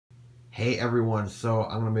Hey everyone, so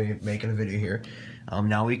I'm going to be making a video here.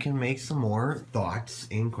 Now we can make some more thoughts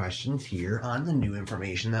and questions here on the new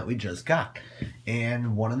information that we just got.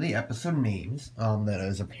 And one of the episode names that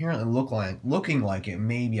is apparently looking like it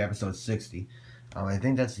may be episode 60. I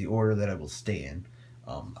think that's the order that it will stay in.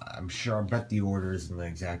 I'm sure, I bet the order is in the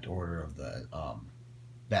exact order of the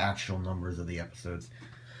actual numbers of the episodes.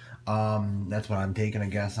 That's what I'm taking a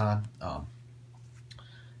guess on.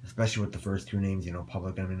 Especially with the first two names,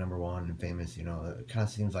 Public Enemy number one and Famous, it kind of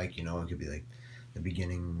seems like, it could be like the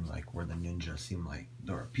beginning, like where the ninja seemed like,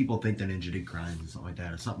 or people think the ninja did crimes and something like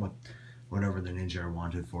that, or something with whatever the ninja are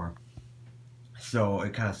wanted for. So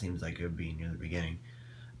it kind of seems like it would be near the beginning.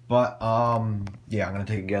 But, yeah, I'm going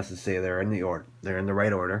to take a guess and say they're in the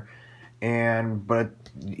right order. But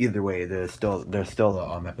either way, they're still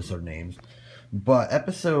the episode names. But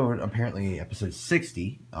apparently episode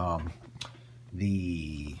 60,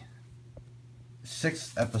 the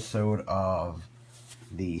 6th episode of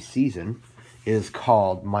the season is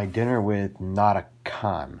called My Dinner with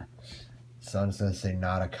Nadakhan. So I'm just going to say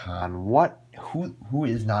Nadakhan. Who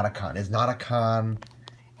is Nadakhan? Is Nadakhan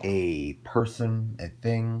a person, a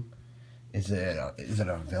thing? Is it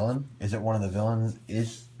a villain? Is it one of the villains?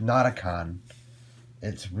 Is Nadakhan?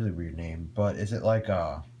 It's a really weird name, but is it like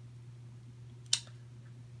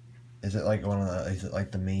is it like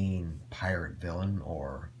the main pirate villain,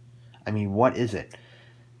 or I mean, what is it?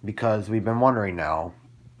 Because we've been wondering now,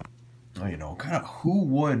 kind of who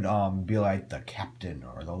would be like the captain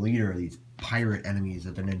or the leader of these pirate enemies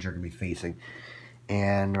that the ninja are going to be facing.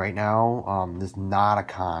 And right now, this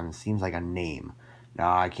Nadakhan seems like a name.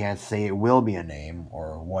 Now, I can't say it will be a name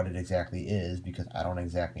or what it exactly is because I don't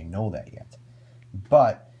exactly know that yet.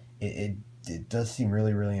 But it does seem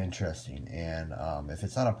really, really interesting. And if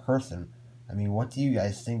it's not a person, I mean, what do you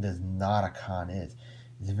guys think this Nadakhan is?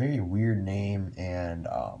 It's a very weird name, and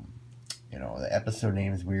the episode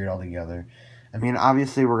name is weird altogether. I mean,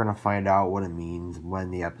 obviously we're going to find out what it means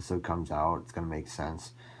when the episode comes out. It's going to make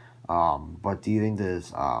sense. But do you think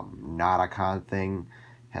this Nadakhan thing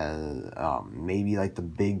has maybe like the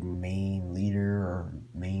big main leader or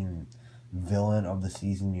main villain of the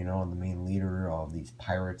season, the main leader of these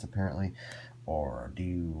pirates apparently? Or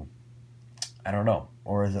I don't know.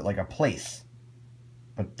 Or is it like a place?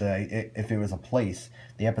 But if it was a place,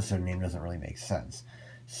 the episode name doesn't really make sense.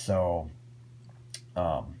 So,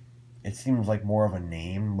 it seems like more of a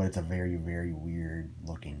name, but it's a very, very weird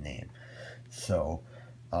looking name. So,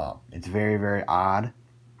 it's very, very odd.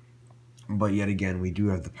 But yet again, we do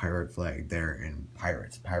have the pirate flag there, and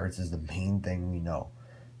pirates. Pirates is the main thing we know.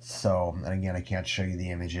 So, and again, I can't show you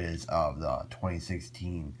the images of the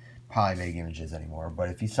 2016 polybag images anymore. But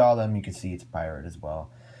if you saw them, you can see it's pirate as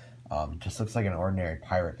well. Just looks like an ordinary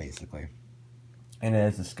pirate, basically. And it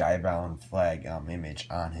has the skybound flag image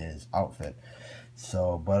on his outfit.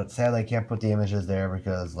 So, but sadly I can't put the images there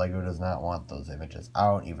because LEGO does not want those images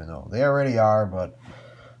out, even though they already are. But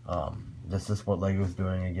this is what LEGO's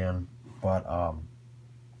doing again. But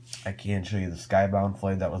I can show you the skybound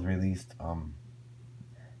flag that was released. I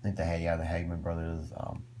think the Hagman brothers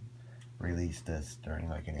released this during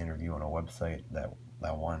like an interview on a website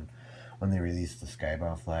that one when they released the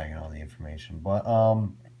skybound flag and all the information. But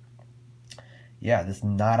yeah, this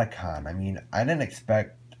Nadakhan. I mean, I didn't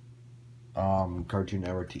expect Cartoon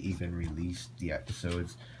Network to even release the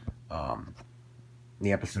episodes,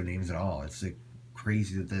 the episode names at all. It's like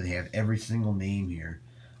crazy that they have every single name here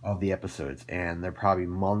of the episodes, and they're probably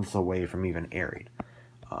months away from even airing.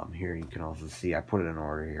 Here you can also see I put it in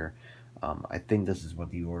order here. I think this is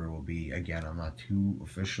what the order will be. Again, I'm not too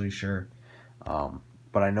officially sure,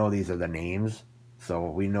 but I know these are the names, so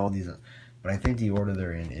we know these. But I think the order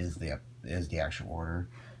they're in is the actual order.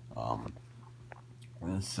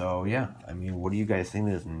 So yeah, I mean, what do you guys think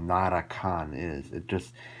this Nadakhan is? It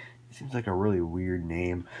seems like a really weird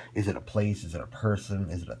name. Is it a place? Is it a person?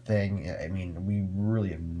 Is it a thing? I mean, we really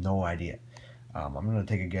have no idea. I'm gonna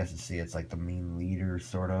take a guess and see it's like the main leader,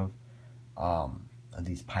 sort of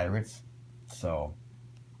these pirates. So,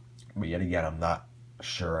 but yet again, I'm not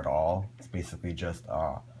sure at all. It's basically just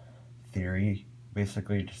theory,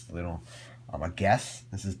 basically just a little a guess.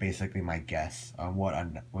 This is basically my guess on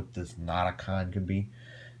what this Nadakhan could be.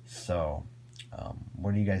 So,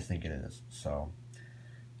 what do you guys think it is? So,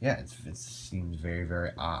 yeah, it seems very,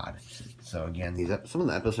 very odd. So again, some of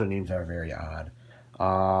the episode names are very odd.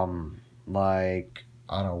 Like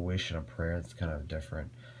On a Wish and a Prayer, it's kind of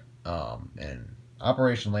different. And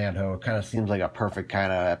Operation Landho kind of seems like a perfect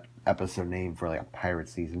kind of episode name for like a pirate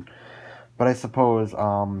season. But I suppose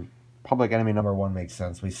Public Enemy number one makes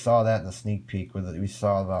sense. We saw that in the sneak peek with it. We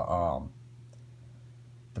saw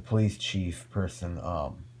the police chief person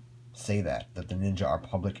say that the ninja are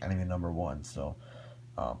public enemy number one. So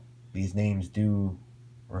these names do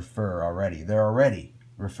refer already. They're already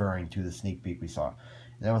referring to the sneak peek we saw.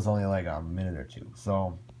 And that was only like a minute or two.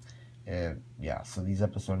 So yeah, so these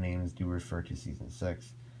episode names do refer to season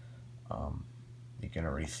 6. You can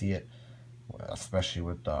already see it, especially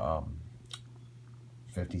with the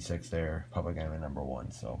 56 there, public enemy number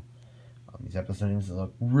one. So these episode names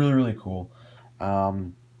look really, really cool.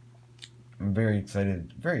 I'm very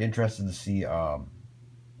excited, very interested to see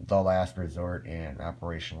The Last Resort and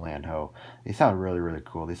Operation Landho. They sound really, really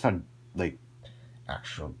cool. They sound like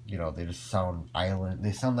actual, they just sound island.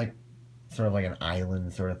 They sound like sort of like an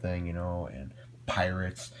island sort of thing, and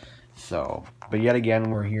pirates. So, but yet again,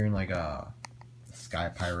 we're hearing like sky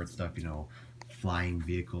pirate stuff, flying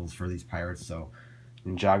vehicles for these pirates. So,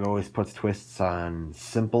 Ninjago always puts twists on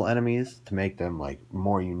simple enemies to make them like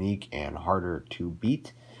more unique and harder to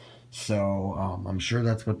beat. So I'm sure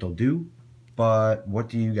that's what they'll do. But what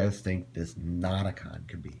do you guys think this Nadakhan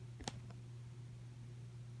could be?